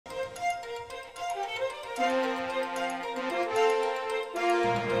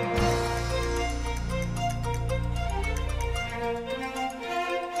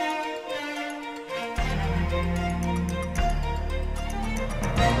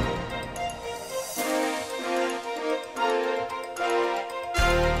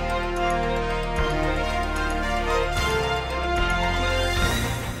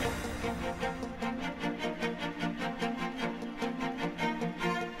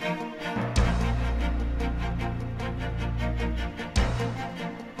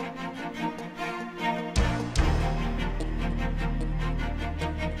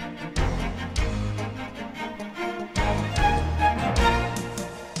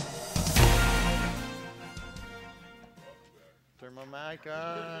Turn my mic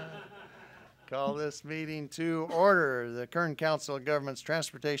on. Call this meeting to order. The Kern Council of Governments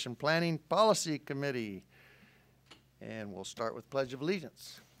Transportation Planning Policy Committee. And we'll start with Pledge of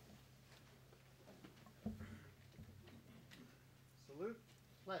Allegiance. Salute.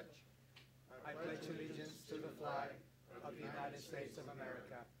 Pledge. I pledge allegiance to the flag of the United States of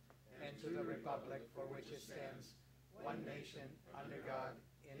America and to the republic for which it stands, one nation, under God,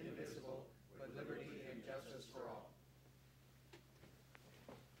 indivisible, with liberty and justice for all.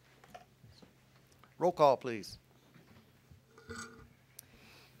 Roll call, please.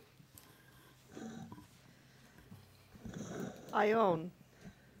 Ione.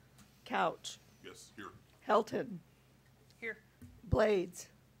 Couch. Yes, here. Helton. Here. Blades.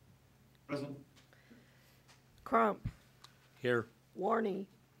 Present. Crump. Here. Warney.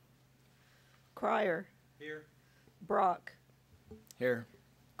 Cryer. Here. Brock. Here.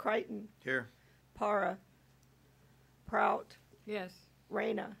 Crichton. Here. Para. Prout. Yes.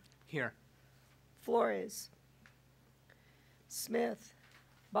 Reyna. Here. Flores. Smith.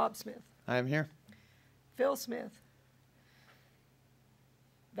 Bob Smith. I'm here. Phil Smith.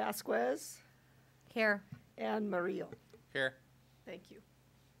 Vasquez. Here. And Murillo. Here. Thank you.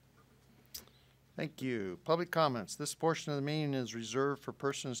 Thank you. Public comments. This portion of the meeting is reserved for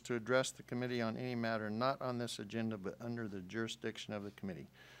persons to address the committee on any matter not on this agenda but under the jurisdiction of the committee.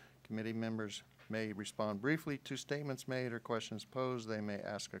 Committee members may respond briefly to statements made or questions posed. They may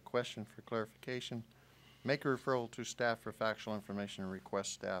ask a question for clarification, make a referral to staff for factual information, and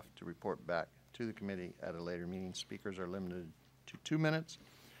request staff to report back to the committee at a later meeting. Speakers are limited to 2 minutes.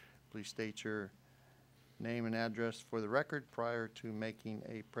 Please state your name and address for the record prior to making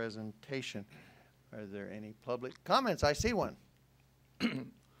a presentation. Are there any public comments? I see one.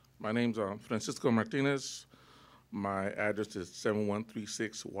 My name's Francisco Martinez. My address is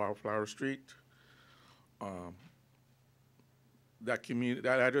 7136 Wildflower Street. That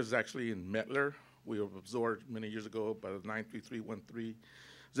address is actually in Mettler. We were absorbed many years ago by the 93313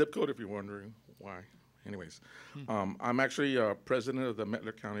 zip code, if you're wondering why. Anyways, I'm actually president of the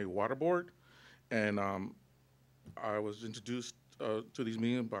Mettler County Water Board, and I was introduced to these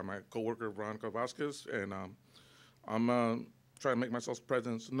meetings by my coworker Veronica Vasquez, and I'm trying to make myself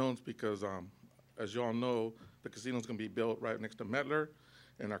presence known because, as you all know, the casino's going to be built right next to Mettler,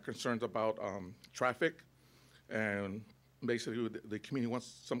 and our concerns about traffic, and basically the community wants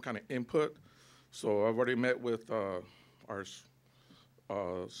some kind of input. So I've already met with our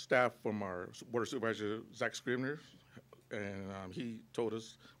staff from our Board of Supervisor, Zach Scribner, and he told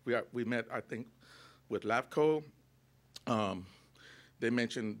us, we met, I think, with LAFCO. They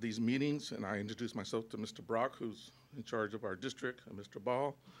mentioned these meetings, and I introduced myself to Mr. Brock, who's in charge of our district, and Mr.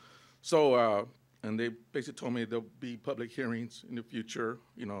 Ball. So, and they basically told me there'll be public hearings in the future,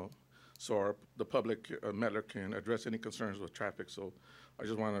 you know, so the public, Mettler, can address any concerns with traffic. So I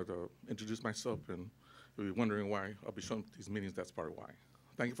just wanted to introduce myself, and if you're wondering why I'll be showing these meetings, that's part of why.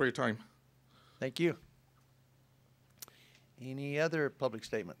 Thank you for your time. Thank you. Any other public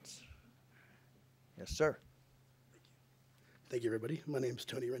statements? Yes, sir. Thank you, everybody. My name is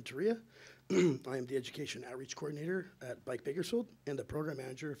Tony Renteria. I am the Education Outreach Coordinator at Bike Bakersfield and the Program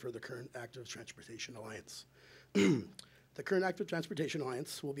Manager for the Kern Active Transportation Alliance. The Kern Active Transportation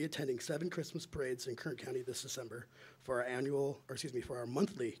Alliance will be attending 7 Christmas parades in Kern County this December for our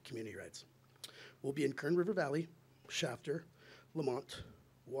monthly community rides. We'll be in Kern River Valley, Shafter, Lamont,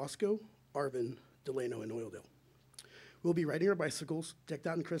 Wasco, Arvin, Delano, and Oildale. We'll be riding our bicycles decked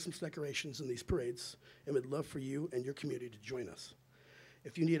out in Christmas decorations in these parades, and would love for you and your community to join us.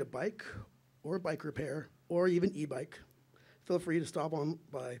 If you need a bike or a bike repair or even e-bike, feel free to stop on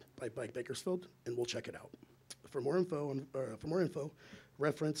by Bike Bakersfield, and we'll check it out. For more info,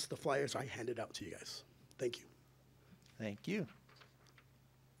 reference the flyers I handed out to you guys. Thank you. Thank you.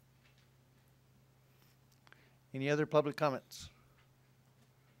 Any other public comments?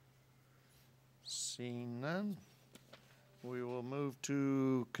 Seeing none. we will move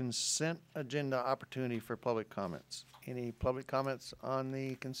to consent agenda opportunity for public comments. Any public comments on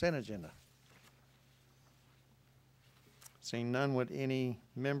the consent agenda? Seeing none, would any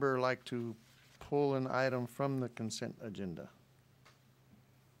member like to pull an item from the consent agenda?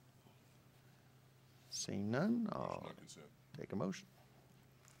 Seeing none, I'll take a motion.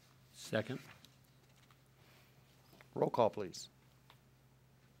 Second. Roll call, please.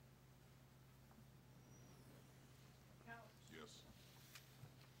 Yes.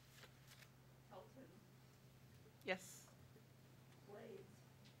 Yes.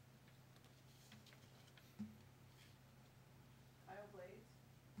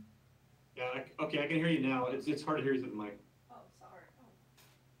 Yeah, okay, I can hear you now. It's hard to hear you through the mic.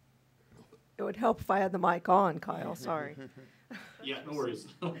 It would help if I had the mic on, Kyle, sorry. Yeah, no worries.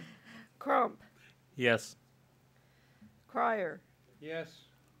 Crump, Yes. Crier, Yes.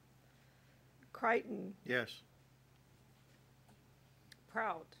 Crichton, Yes.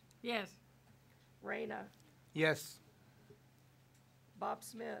 Prout, Yes. Reyna, Yes. Bob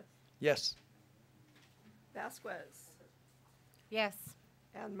Smith, Yes. Vasquez, Yes.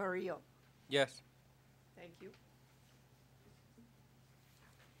 and Murillo. Yes. Thank you.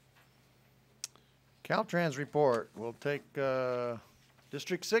 Caltrans report. We'll take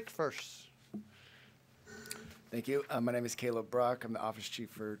District 6 first. Thank you. My name is Caleb Brock. I'm the Office Chief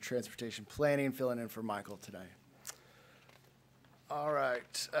for Transportation Planning, filling in for Michael today. All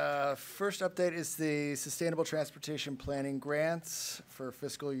right. First update is the Sustainable Transportation Planning grants for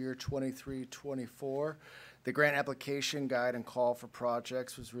fiscal year 23-24. The grant application guide and call for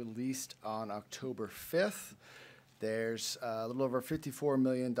projects was released on October 5th. There's a little over $54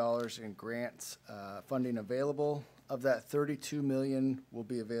 million in grants funding available. Of that, $32 million will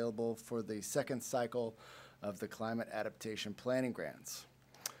be available for the second cycle of the climate adaptation planning grants.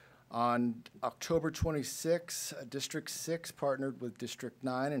 On October 26, District 6 partnered with District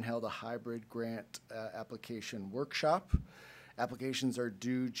 9 and held a hybrid grant application workshop. Applications are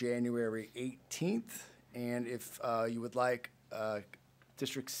due January 18th, and if you would like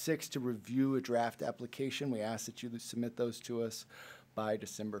District 6 to review a draft application, we ask that you submit those to us by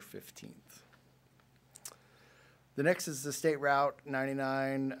December 15th. The next is the State Route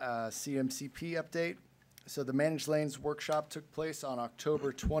 99 CMCP update. So the Managed Lanes workshop took place on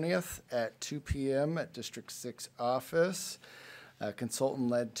October 20th at 2 p.m. at District 6 office. A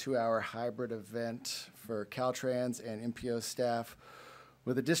consultant-led 2-hour hybrid event for Caltrans and MPO staff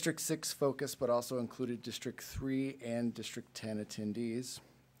with a District 6 focus, but also included District 3 and District 10 attendees.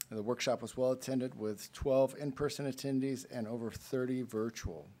 And the workshop was well attended with 12 in-person attendees and over 30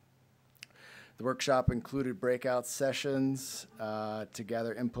 virtual. The workshop included breakout sessions to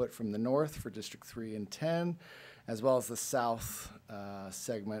gather input from the north for District 3 and 10, as well as the south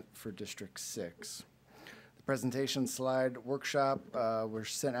segment for District 6. The presentation slide workshop were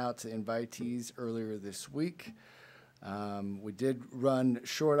sent out to invitees earlier this week. We did run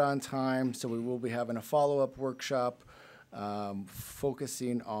short on time, so we will be having a follow-up workshop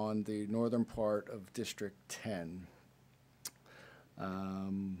focusing on the northern part of District 10.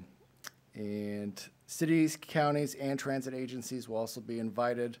 And cities, counties, and transit agencies will also be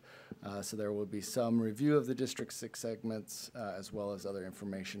invited, so there will be some review of the District 6 segments, as well as other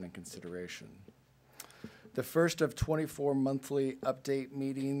information and consideration. The first of 24 monthly update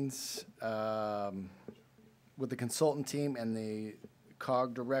meetings with the consultant team and the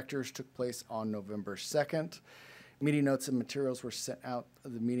COG directors took place on November 2nd. Meeting notes and materials were sent out to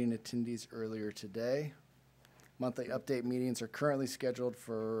the meeting attendees earlier today. Monthly update meetings are currently scheduled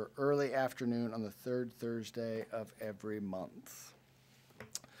for early afternoon on the third Thursday of every month.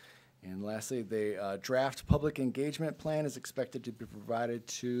 And lastly, the draft public engagement plan is expected to be provided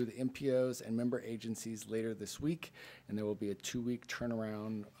to the MPOs and member agencies later this week, and there will be a 2-week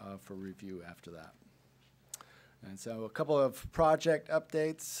turnaround for review after that. And so a couple of project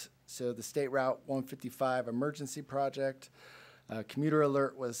updates. So the State Route 155 emergency project. Commuter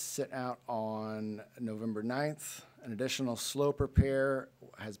alert was sent out on November 9th. An additional slope repair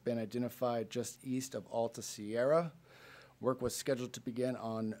has been identified just east of Alta Sierra. Work was scheduled to begin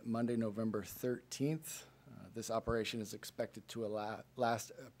on Monday, November 13th. This operation is expected to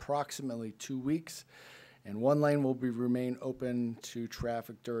last approximately 2 weeks, and one lane will remain open to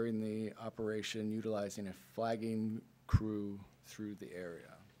traffic during the operation, utilizing a flagging crew through the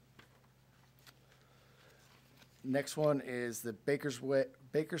area. Next one is the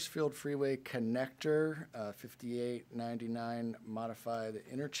Bakersfield Freeway Connector, 5899 Modify the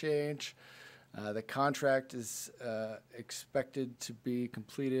Interchange. The contract is expected to be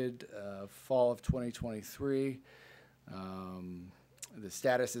completed fall of 2023. The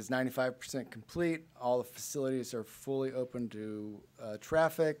status is 95% complete. All the facilities are fully open to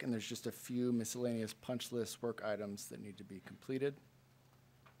traffic, and there's just a few miscellaneous punch list work items that need to be completed.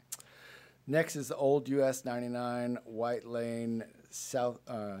 Next is the old US 99 White Lane South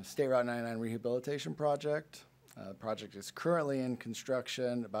State Route 99 Rehabilitation Project. The project is currently in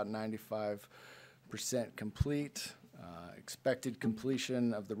construction, about 95% complete. Expected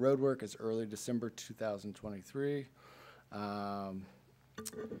completion of the roadwork is early December 2023.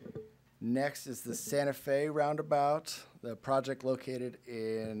 Next is the Santa Fe Roundabout, the project located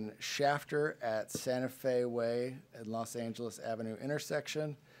in Shafter at Santa Fe Way and Los Angeles Avenue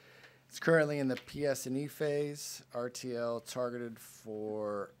intersection. It's currently in the PS&E phase. RTL targeted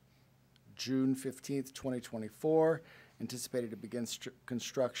for June 15th, 2024. Anticipated to begin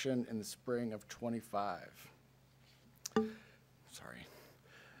construction in the spring of 25. Sorry.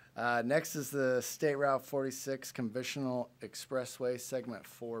 Next is the State Route 46 Conventional Expressway Segment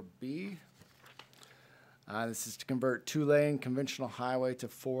 4B. This is to convert two-lane conventional highway to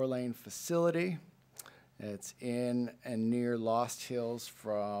four-lane facility. It's in and near Lost Hills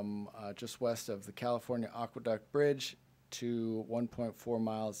from just west of the California Aqueduct Bridge to 1.4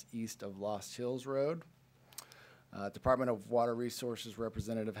 miles east of Lost Hills Road. Department of Water Resources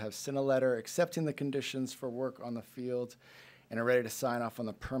representative have sent a letter accepting the conditions for work on the field and are ready to sign off on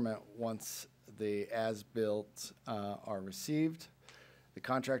the permit once the as-built are received. The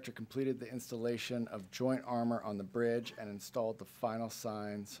contractor completed the installation of joint armor on the bridge and installed the final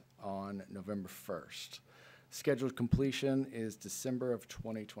signs on November 1st. Scheduled completion is December of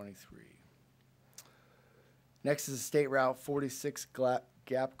 2023. Next is State Route 46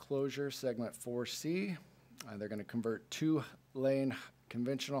 Gap Closure, Segment 4C. They're going to convert two-lane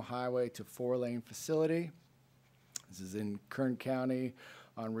conventional highway to four-lane facility. This is in Kern County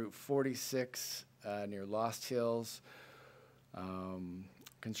on Route 46 near Lost Hills.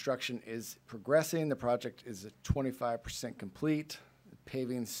 Construction is progressing. The project is at 25% complete.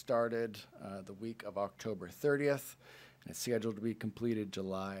 Paving started the week of October 30th, and it's scheduled to be completed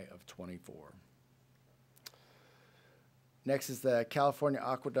July of 24. Next is the California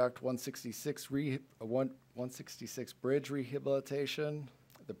Aqueduct 166 Bridge Rehabilitation.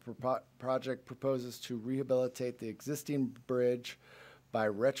 The project proposes to rehabilitate the existing bridge by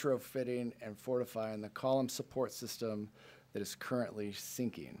retrofitting and fortifying the column support system that is currently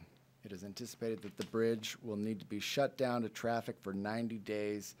sinking. It is anticipated that the bridge will need to be shut down to traffic for 90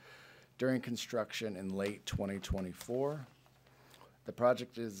 days during construction in late 2024. The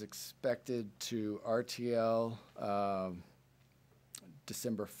project is expected to RTL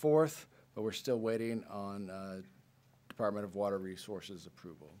December 4th, but we're still waiting on Department of Water Resources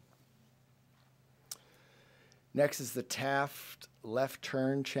approval. Next is the Taft left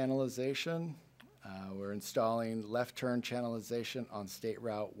turn channelization. We're installing left turn channelization on State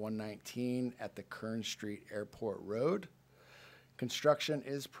Route 119 at the Kern Street Airport Road. Construction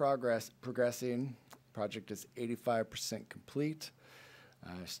is progressing. Project is 85% complete.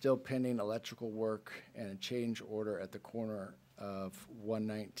 Still pending electrical work and a change order at the corner of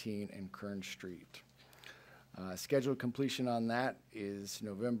 119 and Kern Street. Scheduled completion on that is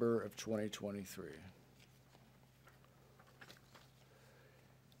November of 2023.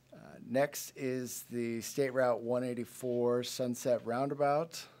 Next is the State Route 184 Sunset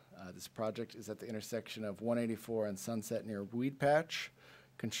Roundabout. This project is at the intersection of 184 and Sunset near Weed Patch.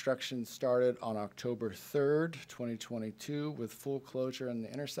 Construction started on October 3rd, 2022, with full closure in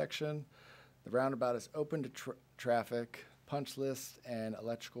the intersection. The roundabout is open to traffic. Punch list and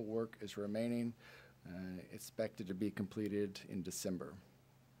electrical work is remaining. Expected to be completed in December.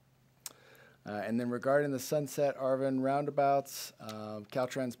 And then regarding the Sunset Arvin roundabouts,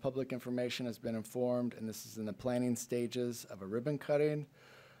 Caltrans public information has been informed, and this is in the planning stages of a ribbon cutting,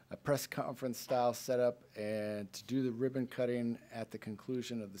 a press conference style setup, and to do the ribbon cutting at the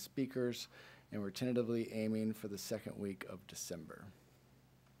conclusion of the speakers, and we're tentatively aiming for the second week of December.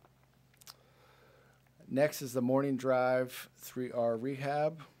 Next is the Morning Drive 3R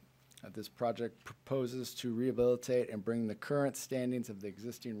rehab. This project proposes to rehabilitate and bring the current standings of the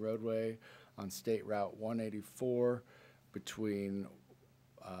existing roadway on State Route 184 between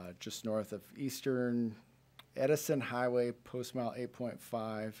just north of Eastern Edison Highway, Post Mile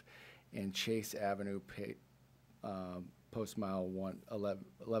 8.5, and Chase Avenue, Post Mile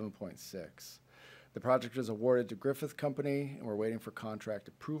 11.6. The project is awarded to Griffith Company, and we're waiting for contract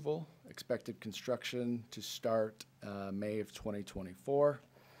approval. Expected construction to start May of 2024.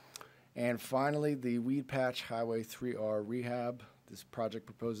 And finally, the Weed Patch Highway 3R rehab. This project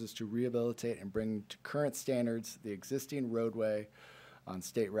proposes to rehabilitate and bring to current standards the existing roadway on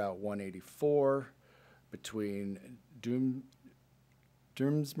State Route 184 between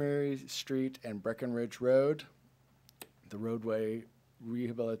Doomsbury Street and Breckenridge Road. The roadway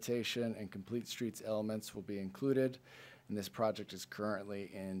rehabilitation and complete streets elements will be included, and this project is currently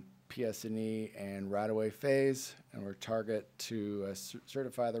in PS&E and right-of-way phase, and we're target to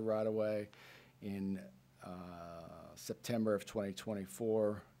certify the right-of-way in September of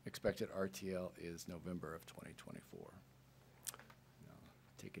 2024. Expected RTL is November of 2024.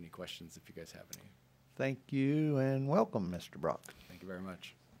 Take any questions if you guys have any. Thank you and welcome, Mr. Brock. Thank you very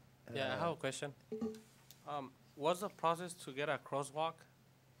much. Yeah, I have a question. What's the process to get a crosswalk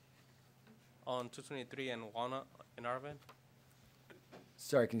on 223 and Walnut in Arvin?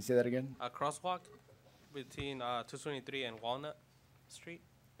 Sorry, can you say that again? A crosswalk between 223 and Walnut Street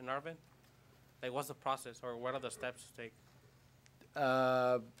in Arvin? Like, what's the process, or what are the steps to take?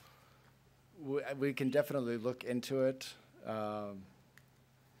 We can definitely look into it.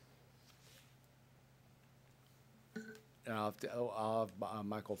 And I'll have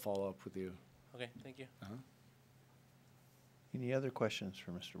Michael follow up with you. Okay, thank you. Any other questions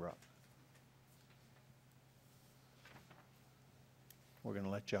for Mr. Brock? We're going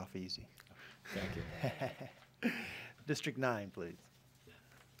to let you off easy. Thank you. District 9, please.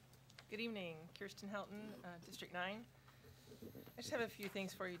 Good evening, Kirsten Helton, District 9. I just have a few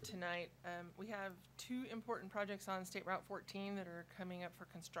things for you tonight. We have two important projects on State Route 14 that are coming up for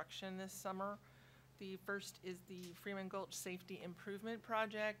construction this summer. The first is the Freeman Gulch Safety Improvement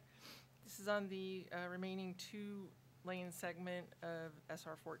Project. This is on the remaining two-lane segment of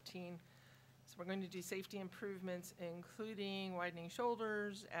SR 14. So we're going to do safety improvements, including widening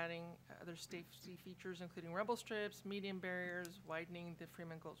shoulders, adding other safety features, including rumble strips, median barriers, widening the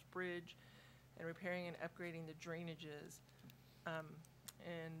Freeman Gulch Bridge, and repairing and upgrading the drainages.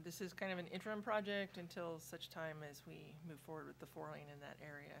 And this is kind of an interim project until such time as we move forward with the 4-lane in that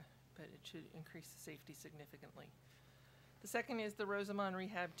area, but it should increase the safety significantly. The second is the Rosamond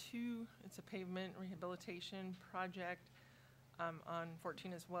Rehab 2. It's a pavement rehabilitation project on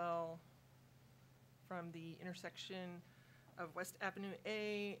 14 as well, from the intersection of West Avenue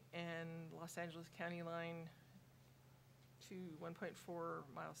A and Los Angeles County line to 1.4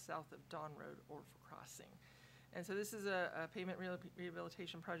 miles south of Dawn Road or for crossing. And so this is a pavement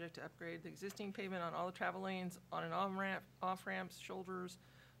rehabilitation project to upgrade the existing pavement on all the travel lanes, on and off ramps, shoulders,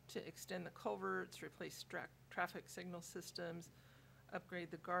 to extend the culverts, replace traffic signal systems, upgrade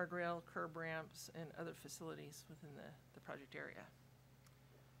the guardrail, curb ramps, and other facilities within the project area.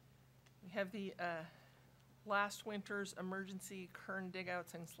 We have the last winter's emergency Kern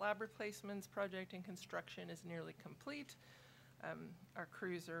digouts and slab replacements project in construction is nearly complete. Our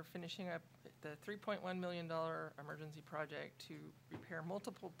crews are finishing up the $3.1 million emergency project to repair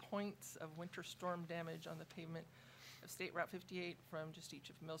multiple points of winter storm damage on the pavement of State Route 58 from just each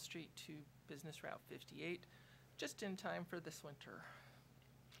of Mill Street to Business Route 58, just in time for this winter.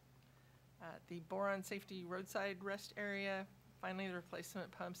 The Boron Safety Roadside Rest Area, finally the replacement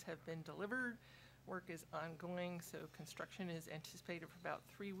pumps have been delivered. Work is ongoing, so construction is anticipated for about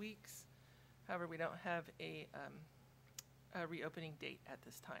 3 weeks. However, we don't have a reopening date at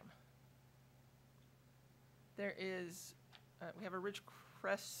this time. There is, we have a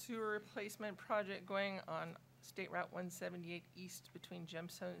Ridgecrest sewer replacement project going on State Route 178 East between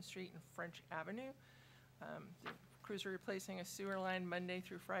Gemstone Street and French Avenue. The crews are replacing a sewer line Monday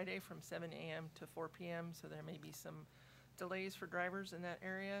through Friday from 7 a.m. to 4 p.m., so there may be some delays for drivers in that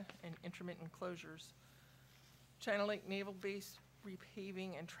area and intermittent closures. China Lake Naval Base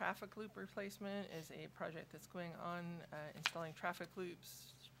repaving and traffic loop replacement is a project that's going on, installing traffic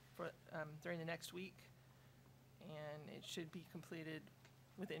loops for, during the next week, and it should be completed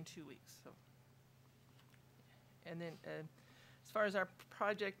within 2 weeks. So, and then as far as our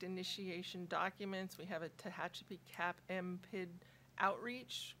project initiation documents, we have a Tehachapi Cap MPID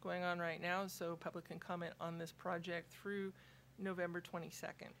outreach going on right now, so public can comment on this project through November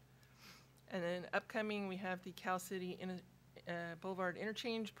 22nd. And then upcoming, we have the Cal City Boulevard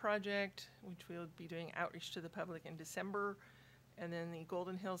Interchange project, which we'll be doing outreach to the public in December. And then the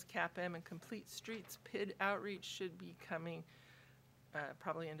Golden Hills CAP-M and Complete Streets PID outreach should be coming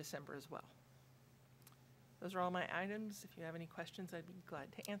probably in December as well. Those are all my items. If you have any questions, I'd be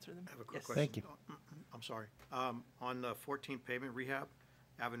glad to answer them. I have a quick Yes. question. Thank you. I'm sorry. On the 14 pavement rehab,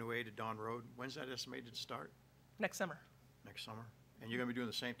 Avenue A to Dawn Road, when's that estimated to start? Next summer. Next summer? And you're gonna be doing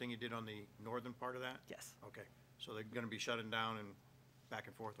the same thing you did on the northern part of that? Yes, Okay, so they're gonna be shutting down and back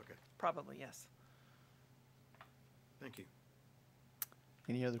and forth, okay. probably, yes. Thank you.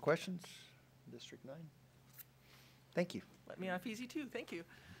 Any other questions? District 9? Thank you. Let me off easy too, thank you.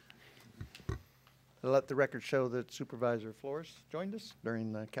 Let the record show that Supervisor Flores joined us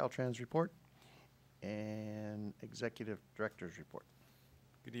during the Caltrans report and Executive Director's report.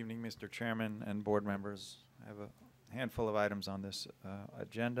 Good evening, Mr. Chairman and board members. I have a handful of items on this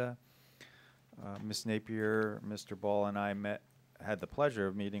agenda. Ms. Napier, Mr. Ball, and I had the pleasure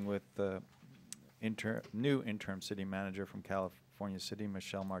of meeting with the new interim city manager from California City,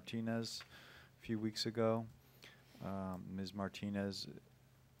 Michelle Martinez, a few weeks ago. Ms. Martinez,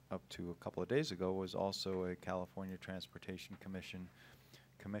 up to a couple of days ago, was also a California Transportation Commission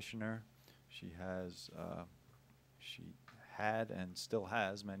commissioner. She had and still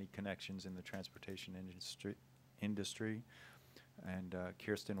has many connections in the transportation industry. And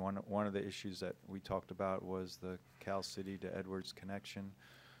Kirsten, one of the issues that we talked about was the Cal City to Edwards connection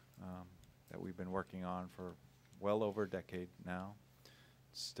that we've been working on for well over a decade now.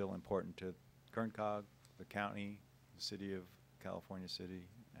 It's still important to Kern COG, the county, the city of California City,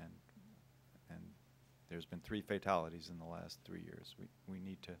 and there's been 3 fatalities in the last 3 years. We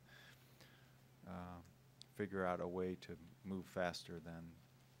need to figure out a way to move faster than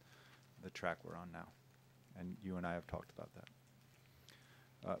the track we're on now. And you and I have talked about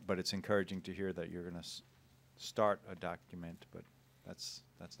that. But it's encouraging to hear that you're going to start a document, but that's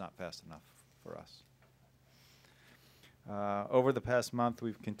not fast enough for us. Over the past month,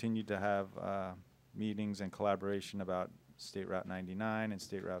 we've continued to have meetings and collaboration about State Route 99 and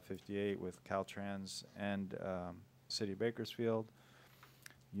State Route 58 with Caltrans and City of Bakersfield,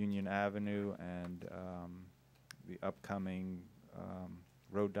 Union Avenue, and the upcoming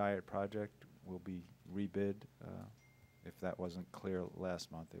road diet project will be rebid. If that wasn't clear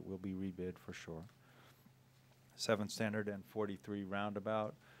last month, it will be rebid for sure. 7th Standard and 43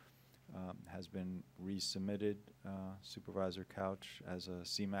 Roundabout has been resubmitted, Supervisor Couch, as a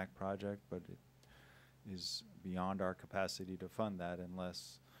CMAQ project, but it is beyond our capacity to fund that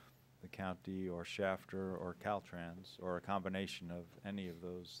unless the county or Shafter or Caltrans or a combination of any of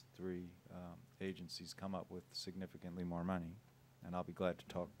those 3 agencies come up with significantly more money. And I'll be glad to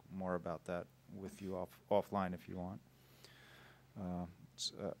talk more about that with you offline if you want.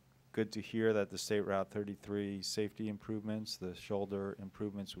 It's good to hear that the State Route 33 safety improvements, the shoulder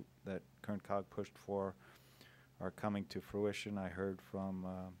improvements that Kern COG pushed for, are coming to fruition. I heard from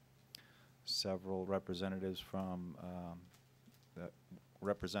several representatives from that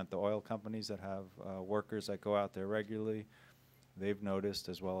represent the oil companies that have workers that go out there regularly. They've noticed,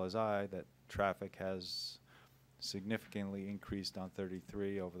 as well as I, that traffic has significantly increased on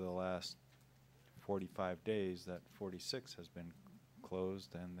 33 over the last 45 days, that 46 has been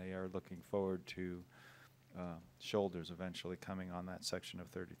closed, and they are looking forward to shoulders eventually coming on that section of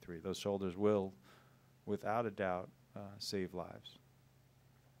 33. Those shoulders will, without a doubt, save lives.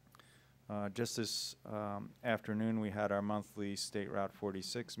 Just this afternoon, we had our monthly State Route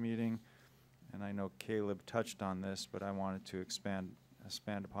 46 meeting, and I know Caleb touched on this, but I wanted to expand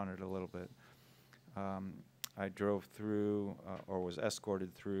upon it a little bit. I drove through, or was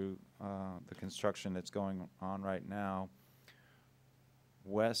escorted through, the construction that's going on right now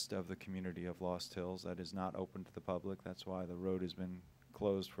west of the community of Lost Hills. That is not open to the public. That's why the road has been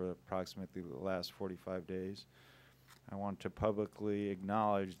closed for approximately the last 45 days. I want to publicly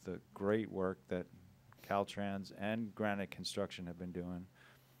acknowledge the great work that Caltrans and Granite Construction have been doing.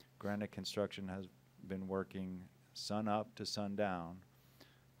 Granite Construction has been working sun up to sundown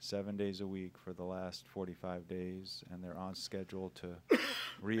 7 days a week for the last 45 days, and they're on schedule to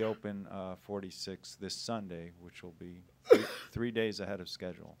reopen 46 this Sunday, which will be 3 days ahead of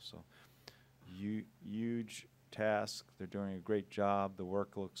schedule. So huge task. They're doing a great job. The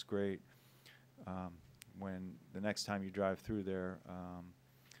work looks great. When the next time you drive through there,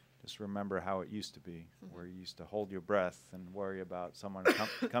 just remember how it used to be, where you used to hold your breath and worry about someone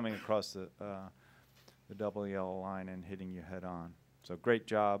coming across the double yellow line and hitting you head on. So great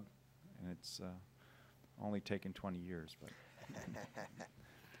job, and it's only taken 20 years.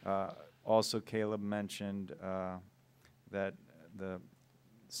 But also, Caleb mentioned that the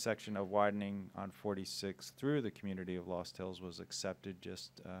section of widening on 46 through the community of Lost Hills was accepted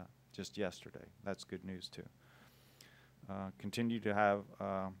just yesterday. That's good news too. Continue to have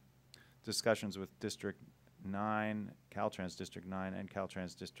discussions with District 9, Caltrans District 9 and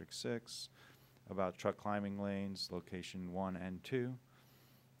Caltrans District 6 about truck climbing lanes, location 1 and 2.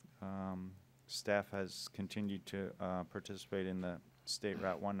 Staff has continued to participate in the State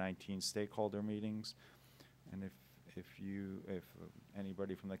Route 119 stakeholder meetings, and if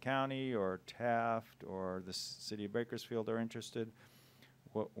anybody from the county or Taft or the City of Bakersfield are interested,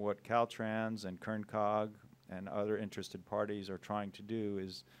 what Caltrans and Kern COG and other interested parties are trying to do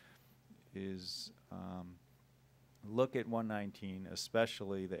is look at 119,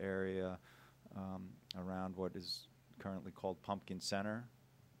 especially the area around what is currently called Pumpkin Center.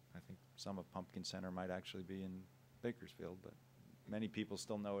 I think some of Pumpkin Center might actually be in Bakersfield, but many people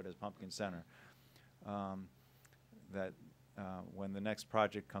still know it as Pumpkin Center. That when the next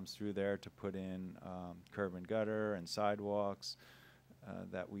project comes through there to put in curb and gutter and sidewalks,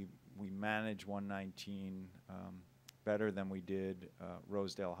 that we manage 119 better than we did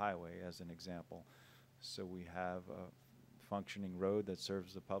Rosedale Highway, as an example. So we have a functioning road that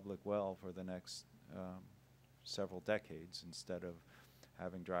serves the public well for the next several decades, instead of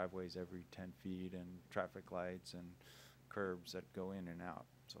having driveways every 10 feet and traffic lights and curbs that go in and out.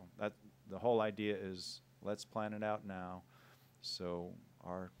 So that the whole idea is, let's plan it out now, so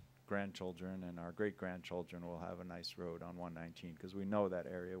our grandchildren and our great-grandchildren will have a nice road on 119, because we know that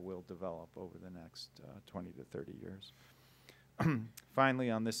area will develop over the next 20 to 30 years.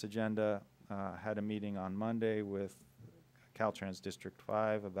 Finally, on this agenda, had a meeting on Monday with Caltrans District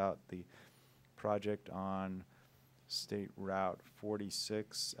 5 about the project on State Route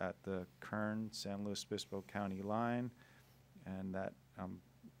 46 at the Kern, San Luis Obispo County line, and that I'm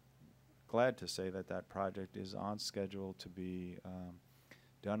glad to say that that project is on schedule to be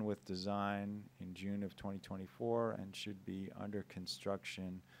done with design in June of 2024 and should be under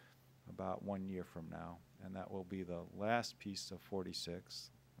construction about 1 year from now. And that will be the last piece of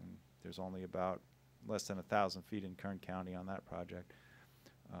 46. And there's only about less than 1,000 feet in Kern County on that project.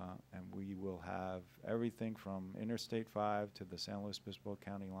 And we will have everything from Interstate 5 to the San Luis Obispo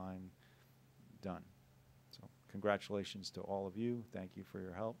County line done. So congratulations to all of you. Thank you for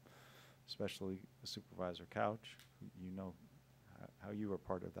your help, especially Supervisor Couch. You know how you were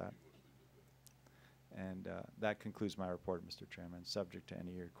part of that. And that concludes my report, Mr. Chairman, subject to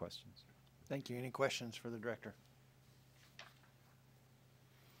any of your questions. Thank you. Any questions for the director?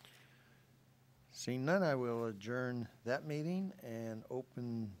 Seeing none, I will adjourn that meeting and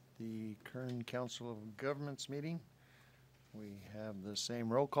open the Kern Council of Governments meeting. We have the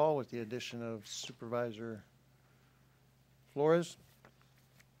same roll call with the addition of Supervisor Flores.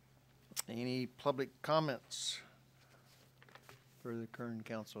 Any public comments for the Kern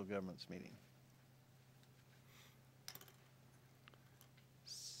Council of Governments meeting?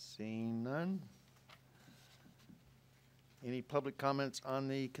 Seeing none. Any public comments on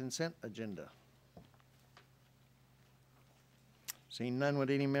the consent agenda? Seeing none, would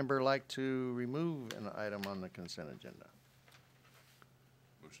any member like to remove an item on the consent agenda?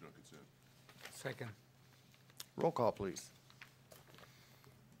 Motion on consent. Second. Roll call, please.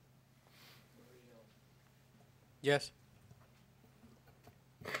 Yes.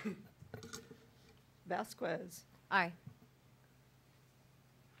 Vasquez, Aye.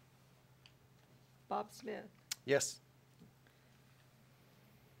 Bob Smith, Yes.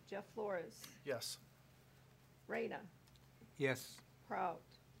 Jeff Flores, Yes. Reyna, Yes. Prout,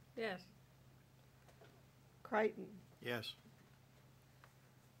 Yes. Crichton, Yes.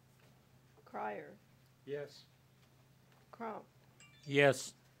 Crier, Yes. Crump,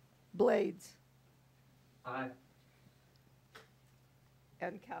 Yes. Blades, Aye.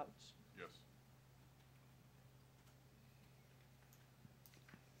 and Couch. Yes.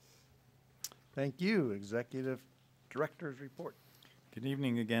 Thank you. Executive Director's report. Good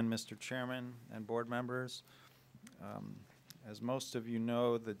evening again, Mr. Chairman and board members. As most of you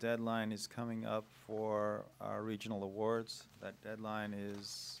know, the deadline is coming up for our regional awards. That deadline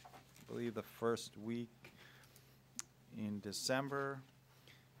is, I believe, the first week in December.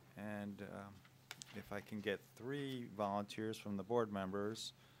 And if I can get 3 volunteers from the board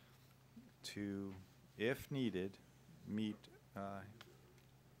members to, if needed, meet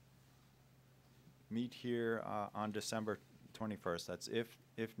here on December 21st. That's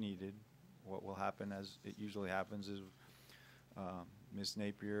if needed. What will happen, as it usually happens, is Ms.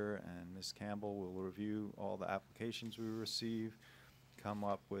 Napier and Ms. Campbell will review all the applications we receive, come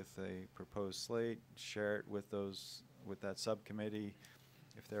up with a proposed slate, share it with that subcommittee.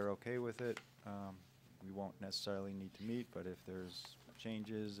 If they're okay with it, we won't necessarily need to meet, but if there's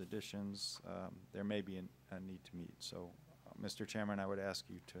changes, additions, there may be a need to meet. So, Mr. Chairman, I would ask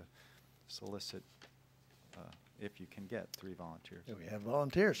you to solicit, if you can get 3 volunteers. Do we have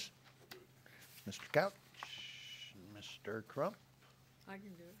volunteers? Mr. Couch, Mr. Crump. I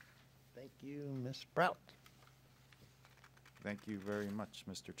can do it. Thank you, Ms. Prout. Thank you very much,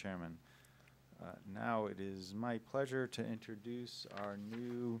 Mr. Chairman. Now it is my pleasure to introduce our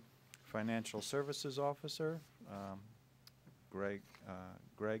new Financial Services Officer. Greg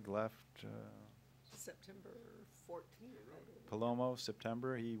left September 14th. Palomo,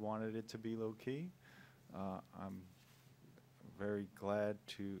 September. He wanted it to be low-key. I'm very glad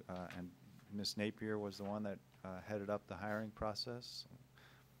to, and Ms. Napier was the one that headed up the hiring process.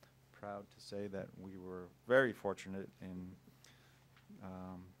 Proud to say that we were very fortunate in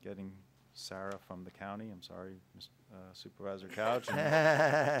getting Sarah from the county. I'm sorry, Supervisor Couch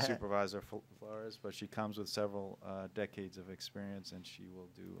and Supervisor Flores, but she comes with several decades of experience, and she will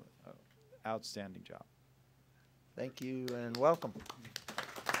do an outstanding job. Thank you and welcome.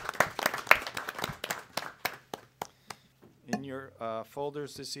 In your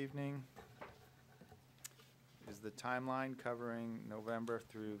folders this evening is the timeline covering November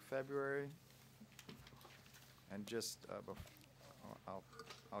through February. And just, I'll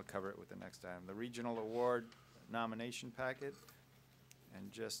cover it with the next item. The regional award nomination packet.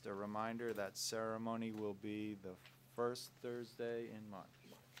 And just a reminder that ceremony will be the first Thursday in March.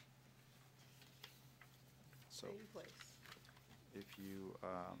 So Same place. if you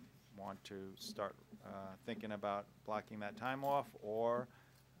want to start thinking about blocking that time off or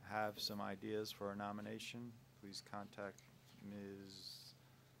have some ideas for a nomination, please contact Ms.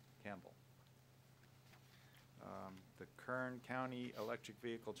 Campbell. The Kern County Electric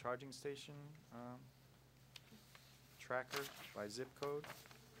Vehicle Charging Station tracker by zip code.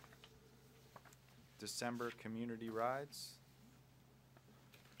 December community rides.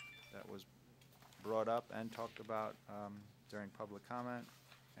 That was brought up and talked about during public comment,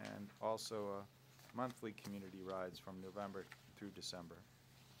 and also monthly community rides from November through December.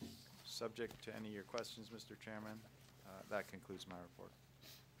 Subject to any of your questions, Mr. Chairman, that concludes my report.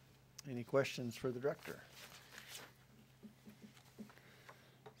 Any questions for the director?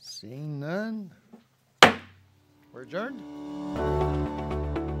 Seeing none, we're adjourned.